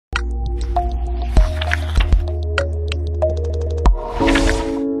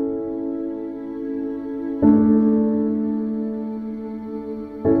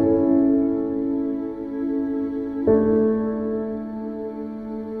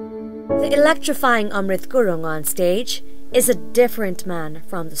The electrifying Amrit Gurung on stage is a different man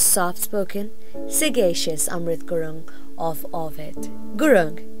from the soft-spoken, sagacious Amrit Gurung of Avid.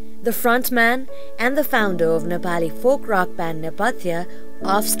 Gurung, the frontman and the founder of Nepali folk rock band Nepathya,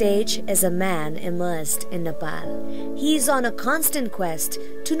 offstage is a man immersed in Nepal. He is on a constant quest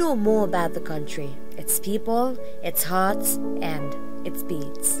to know more about the country, its people, its hearts, and its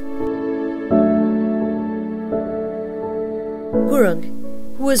beats. Gurung,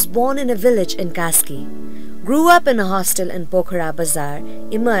 who was born in a village in Kaski, grew up in a hostel in Pokhara Bazaar,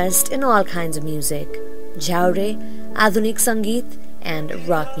 immersed in all kinds of music, jhaure, adhunik sangeet, and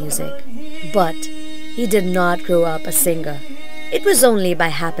rock music. But he did not grow up a singer. It was only by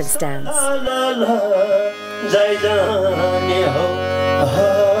happenstance.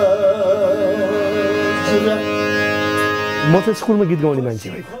 म चाहिँ स्कुलमा गीत गाउने मान्छे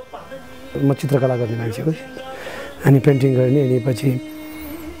हो म चित्रकला गर्ने मान्छे हो अनि पेन्टिङ गर्ने अनि पछि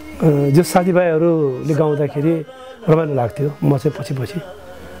जो साथीभाइहरूले गाउँदाखेरि रमाइलो लाग्थ्यो म चाहिँ पछि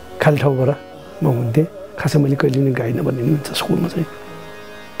खाली ठाउँबाट म हुन्थेँ खासै मैले कहिले पनि गाइनँ भन्ने नि हुन्छ स्कुलमा चाहिँ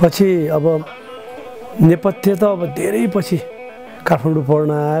पछि अब नेपथ्य त अब धेरै पछि काठमाडौँ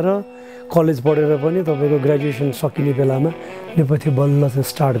पढ्न आएर कलेज पढेर पनि तपाईँको ग्रेजुएसन सकिने बेलामा नेपथ्य बल्ल चाहिँ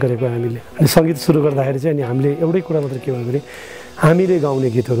स्टार्ट गरेको हामीले अनि सङ्गीत सुरु गर्दाखेरि चाहिँ अनि हामीले एउटै कुरा मात्र के भन्नु भने हामीले गाउने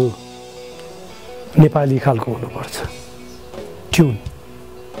गीतहरू नेपाली खालको हुनुपर्छ ट्युन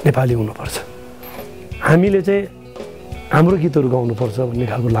नेपाली हुनुपर्छ हामीले चाहिँ हाम्रो गीतहरू गाउनुपर्छ भन्ने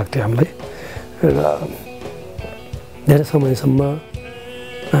खालको लाग्थ्यो हामीलाई र धेरै समयसम्म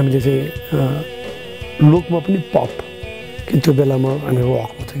हामीले चाहिँ लोकमा पनि पप किन त्यो बेलामा हामी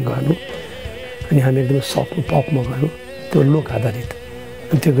रकमा चाहिँ गयौँ अनि हामी एकदमै सफ्टमा पपमा गयौँ त्यो लोक आधारित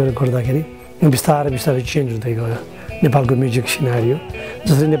अनि त्यो गर्दाखेरि बिस्तारै बिस्तारै चेन्ज हुँदै गयो नेपालको म्युजिक सिनारियो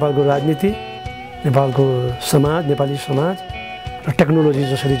जसरी नेपालको राजनीति नेपालको समाज नेपाली समाज र टेक्नोलोजी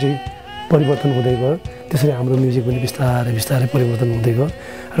जसरी चाहिँ परिवर्तन हुँदै गयो त्यसरी हाम्रो म्युजिक पनि बिस्तारै बिस्तारै परिवर्तन हुँदै गयो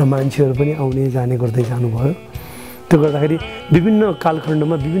र मान्छेहरू पनि आउने जाने गर्दै जानुभयो त्यो गर्दाखेरि विभिन्न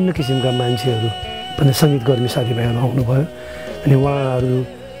कालखण्डमा विभिन्न किसिमका मान्छेहरू पनि सङ्गीतकर्मी साथीभाइहरू आउनुभयो अनि उहाँहरू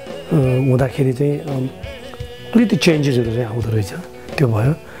हुँदाखेरि चाहिँ अलिकति चेन्जेसहरू चाहिँ आउँदो रहेछ त्यो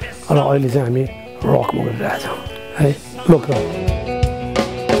भयो र अहिले चाहिँ हामी रकमा गरिरहेछौँ है लोक rock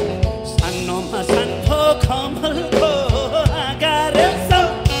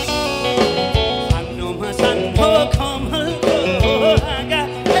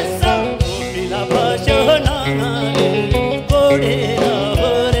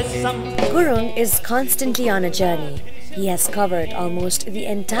Gurung is constantly on a journey. He has covered almost the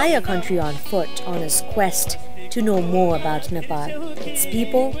entire country on foot on his quest to know more about Nepal, its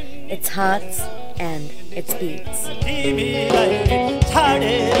people, its hearts, and its beats.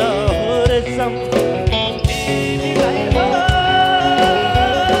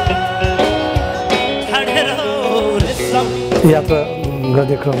 यात्रा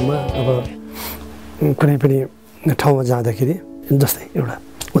गर्ने क्रममा अब कुनै पनि ठाउँमा जाँदाखेरि जस्तै एउटा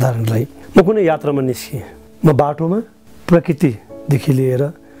उदाहरणलाई म कुनै यात्रामा निस्किएँ म बाटोमा प्रकृतिदेखि लिएर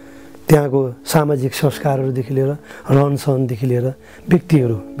त्यहाँको सामाजिक संस्कारहरूदेखि लिएर रहनसहनदेखि लिएर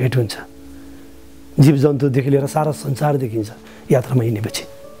व्यक्तिहरू भेट हुन्छ जीवजन्तुदेखि लिएर सारा संसार देखिन्छ यात्रामा हिँडेपछि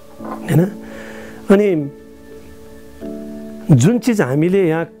हैन अनि जुन चिज हामीले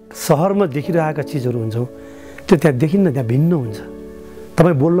यहाँ सहरमा देखिरहेका चिजहरू हुन्छौँ त्यो त्यहाँ देखिन्न त्यहाँ भिन्न हुन्छ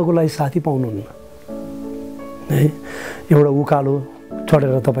तपाईँ बोल्नको लागि साथी पाउनुहुन्न है एउटा उकालो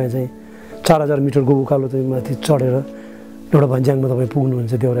चढेर तपाईँ चाहिँ 4000 मिटरको उकालो चाहिँ माथि चढेर एउटा भन्ज्याङमा तपाईँ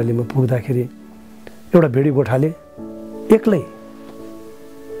पुग्नुहुन्छ देउरालीमा पुग्दाखेरि एउटा भेडी गोठाले एक्लै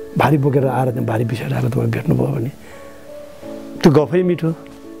भारी बोकेर आएर त्यहाँ भारी बिसाएर आएर तपाईँ भेट्नुभयो भने त्यो गफै मिठो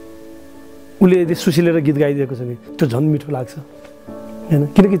उसले यदि सुसिलेर गीत गाइदिएको छ भने त्यो झन् मिठो लाग्छ हैन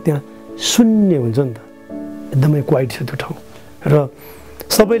किनकि त्यहाँ शून्य हुन्छ नि त एकदमै क्वाइट छ त्यो ठाउँ र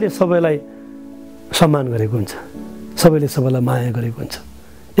सबैले सबैलाई सम्मान गरेको हुन्छ सबैले सबैलाई माया गरेको हुन्छ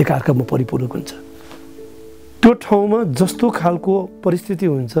एकअर्कामा परिपूरक हुन्छ त्यो ठाउँमा जस्तो खालको परिस्थिति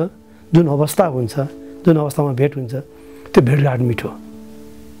हुन्छ जुन अवस्था हुन्छ जुन अवस्थामा भेट हुन्छ त्यो भेटघाट मिठो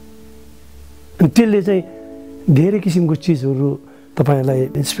अनि त्यसले चाहिँ धेरै किसिमको चिजहरू तपाईलाई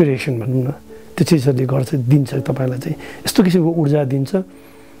इन्स्पिरेसन भनौँ न त्यो चिजहरूले गर्छ दिन्छ तपाईलाई चाहिँ यस्तो किसिमको ऊर्जा दिन्छ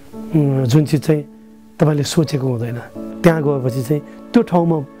जुन चिज चाहिँ तपाईले सोचेको हुँदैन त्यहाँ गएपछि चाहिँ त्यो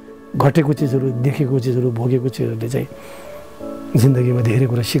ठाउँमा घटेको चिजहरू देखेको चिजहरू भोगेको चिजहरूले चाहिँ जिन्दगीमा धेरै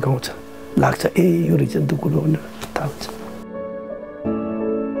कुरा सिकाउँछ लाग्छ ए यो रहेछ त्यो कुरो भनेर थाहा हुन्छ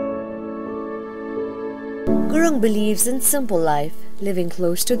Gurung believes in simple life, living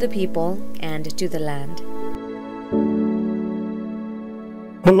close to the people and to the land.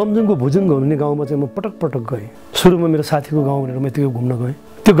 म लमजुङको भुजुङ भन्ने गाउँमा चाहिँ म पटक पटक गएँ सुरुमा मेरो साथीको गाउँ भनेर म त्यहाँ घुम्न गएँ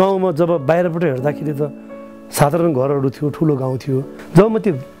त्यो त्यो गाउँमा जब बाहिरबाट हेर्दाखेरि त साधारण घरहरू थियो, ठुलो गाउँ थियो। जब म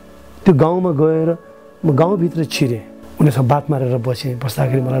त्यो गाउँमा गएर म गाउँभित्र छिरेँ, उनीहरूसँग बात मारेर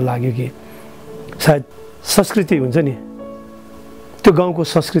बस्दाखेरि मलाई लाग्यो कि सायद संस्कृति हुन्छ नि, त्यो गाउँको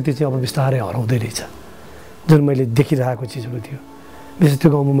संस्कृति चाहिँ अब बिस्तारै हराउँदै रहेछ। जुन मैले देखिरहेको चिजहरू थियो, विशेष त्यो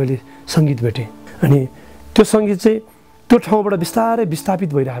गाउँमा मैले सङ्गीत भेटेँ अनि त्यो सङ्गीत चाहिँ त्यो ठाउँबाट बिस्तारै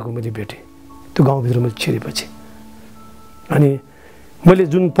विस्थापित भइरहेको मैले भेटेँ त्यो गाउँभित्र मैले छिरेपछि। अनि मैले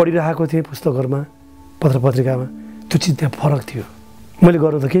जुन पढिरहेको थिएँ पुस्तकहरूमा, पत्र पत्रिकामा, त्यो चिज त्यहाँ फरक थियो। मैले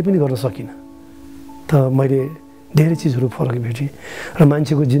गर्न त केही पनि गर्न सकिनँ, त मैले धेरै चिजहरू फरक भेटेँ र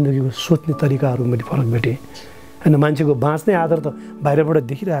मान्छेको जिन्दगीको सोच्ने तरिकाहरू मैले फरक भेटेँ। होइन, मान्छेको बाँच्ने आधार त बाहिरबाट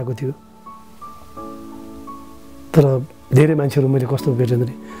देखिरहेको थियो, तर धेरै मान्छेहरू मैले कस्तो भेटेँ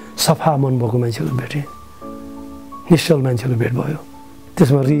भने सफा मन भएको मान्छेहरू भेटेँ, निश्चल मान्छेहरू भेट भयो।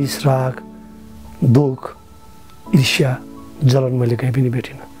 त्यसमा रिस, राग, दुख, ईर्ष्या, जलन मैले कहीँ पनि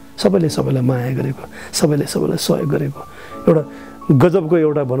भेटिनँ। सबैले सबैलाई माया गरेको, सबैले सबैलाई सहयोग गरेको एउटा गजबको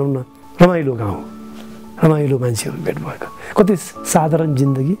एउटा भनौँ न रमाइलो गाउँ, रमाइलो मान्छेहरू भेट भएको, कति साधारण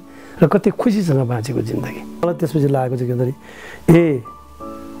जिन्दगी र कति खुसीसँग बाँचेको जिन्दगी। मलाई त्यसपछि लागेको चाहिँ के भन्दाखेरि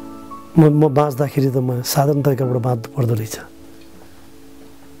म बाँच्दाखेरि त म साधारण तरिकाबाट बाँच्नु पर्दो रहेछ।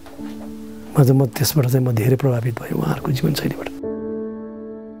 म त्यसबाट चाहिँ म धेरै प्रभावित भएँ उहाँहरूको जीवनशैलीबाट।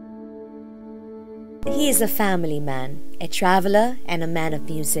 He is a family man, a traveler and a man of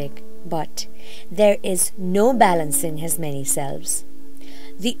music, but there is no balancing his many selves.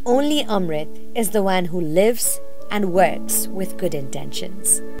 The only Amrit is the one who lives and works with good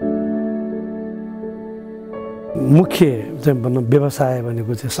intentions. मुख्य चाहिँ भनौँ व्यवसाय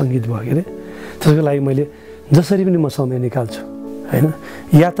भनेको चाहिँ सङ्गीत भयो के अरे। त्यसको लागि मैले जसरी पनि म समय निकाल्छु हैन।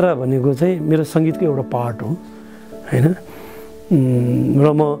 यात्रा भनेको चाहिँ मेरो सङ्गीतको एउटा पार्ट हो हैन। र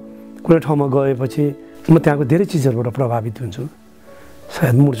म कुनै ठाउँमा गएपछि म त्यहाँको धेरै चिजहरूबाट प्रभावित हुन्छु।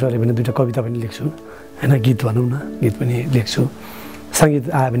 सायद मुड चल्यो भने दुईटा कविता पनि लेख्छु हैन, गीत भनौँ न, गीत पनि लेख्छु। सङ्गीत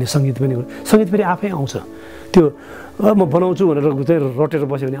आयो भने सङ्गीत पनि, सङ्गीत फेरि आफै आउँछ। त्यो म बनाउँछु भनेर चाहिँ रटेर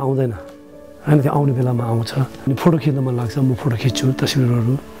बस्यो भने आउँदैन हैन, त्यो आउने बेलामा आउँछ। अनि फोटो खिच्न मन लाग्छ, म फोटो खिच्छु,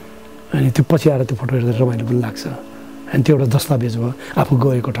 तस्बिरहरू, अनि त्यो पछि आएर त्यो फोटो हेर्दा रमाइलो पनि लाग्छ। अनि त्यो एउटा दस्तावेज भयो आफू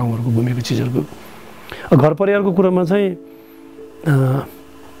गएको ठाउँहरूको, घुमेको चिजहरूको। घर परिवारको कुरामा चाहिँ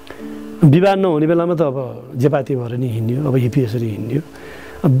विवाह नहुने बेलामा त अब जेपाती भएर नि हिँड्यो, अब हिप्पी यसरी हिँड्यो।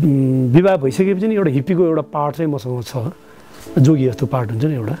 विवाह भइसकेपछि नि एउटा हिप्पीको एउटा पार्ट चाहिँ मसँग छ, जोगी जस्तो पार्ट हुन्छ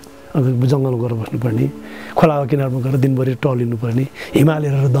नि एउटा। अब जङ्गलमा गएर बस्नुपर्ने, खोलाको किनारमा गएर दिनभरि टलिनुपर्ने, हिमाल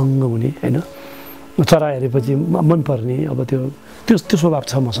हेरेर दङ्ग हुने होइन, चरा हेरेपछि मनपर्ने, अब त्यो स्वभाव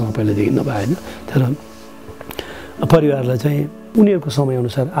छ मसँग पहिलादेखि नभए होइन। तर परिवारलाई चाहिँ उनीहरूको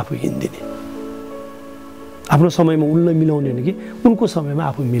समयअनुसार आफू हिँडिदिने, आफ्नो समयमा उनलाई मिलाउने होइन कि उनको समयमा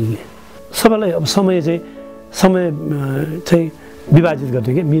आफू मिल्ने। सबैलाई अब समय चाहिँ विभाजित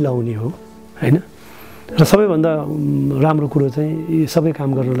गर्ने कि मिलाउने हो होइन। र सबैभन्दा राम्रो कुरो चाहिँ यी सबै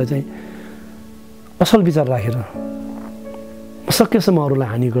काम गर्नलाई चाहिँ असल विचार राखेर सकेसम्म अरूलाई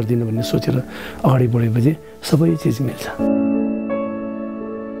हानि गर्दिनँ भन्ने सोचेर अगाडि बढेपछि सबै चिज मिल्छ।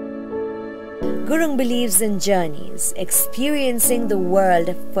 Gurung believes in journeys, experiencing the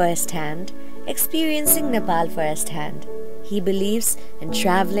world firsthand, experiencing Nepal firsthand. He believes in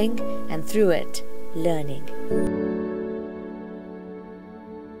traveling and through it, learning.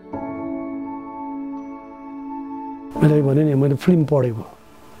 मैले भने नि मैले फिल्म पढेको,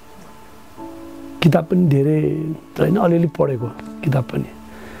 किताब पनि धेरै हैन अलिअलि पढेको किताब पनि,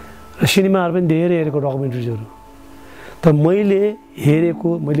 र सिनेमाहरू पनि धेरै हेरेको, डकुमेन्ट्रिजहरू। तर मैले हेरेको,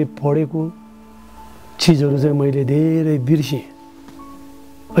 मैले पढेको चिजहरू चाहिँ मैले धेरै बिर्सेँ।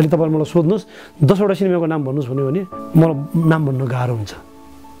 अहिले तपाईले मलाई सोध्नुहोस् 10 वटा सिनेमाको नाम भन्नुहोस् भन्यो भने मलाई नाम भन्न गाह्रो हुन्छ,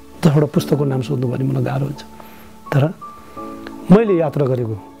 10 वटा पुस्तकको नाम सोध्नु भने मलाई गाह्रो हुन्छ। तर मैले यात्रा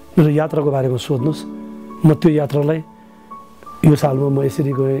गरेको, मेरो यात्राको बारेमा सोध्नुहोस्, म त्यो यात्रालाई यो सालमा म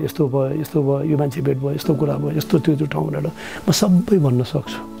यसरी गएँ, यस्तो भयो, यस्तो भयो, यो मान्छे भेट भयो, यस्तो कुरा भयो, यस्तो त्यो ठाउँबाट म सबै भन्न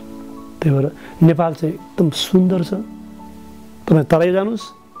सक्छु। त्यही भएर नेपाल चाहिँ एकदम सुन्दर छ। तपाईँ तराई जानुहोस्,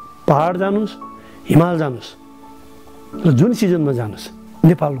 पहाड जानुहोस्, हिमाल जानुहोस्, र जुन सिजनमा जानुहोस्,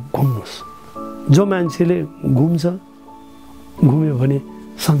 नेपाल घुम्नुहोस्। जो मान्छेले घुम्यो भने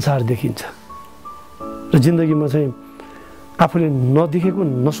संसार देखिन्छ। र जिन्दगीमा चाहिँ आफूले नदेखेको,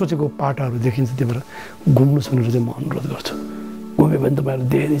 नसोचेको पाटाहरू देखिन्छ। त्यही भएर घुम्नुहोस् भनेर चाहिँ म अनुरोध गर्छु। घुम्यो भने तपाईँहरू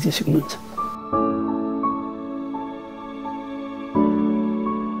धेरै चाहिँ सिक्नुहुन्छ।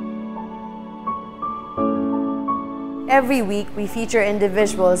 Every week we feature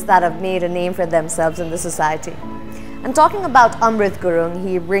individuals that have made a name for themselves in the society. And talking about Amrit Gurung,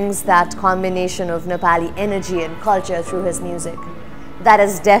 he brings that combination of Nepali energy and culture through his music. That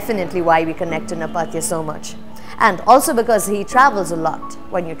is definitely why we connect to Nepathya so much. And also because he travels a lot.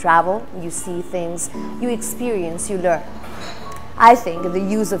 When you travel, you see things, you experience, you learn. I think the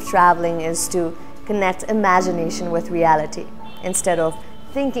use of traveling is to connect imagination with reality. Instead of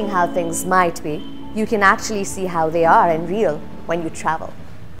thinking how things might be, you can actually see how they are and real when you travel.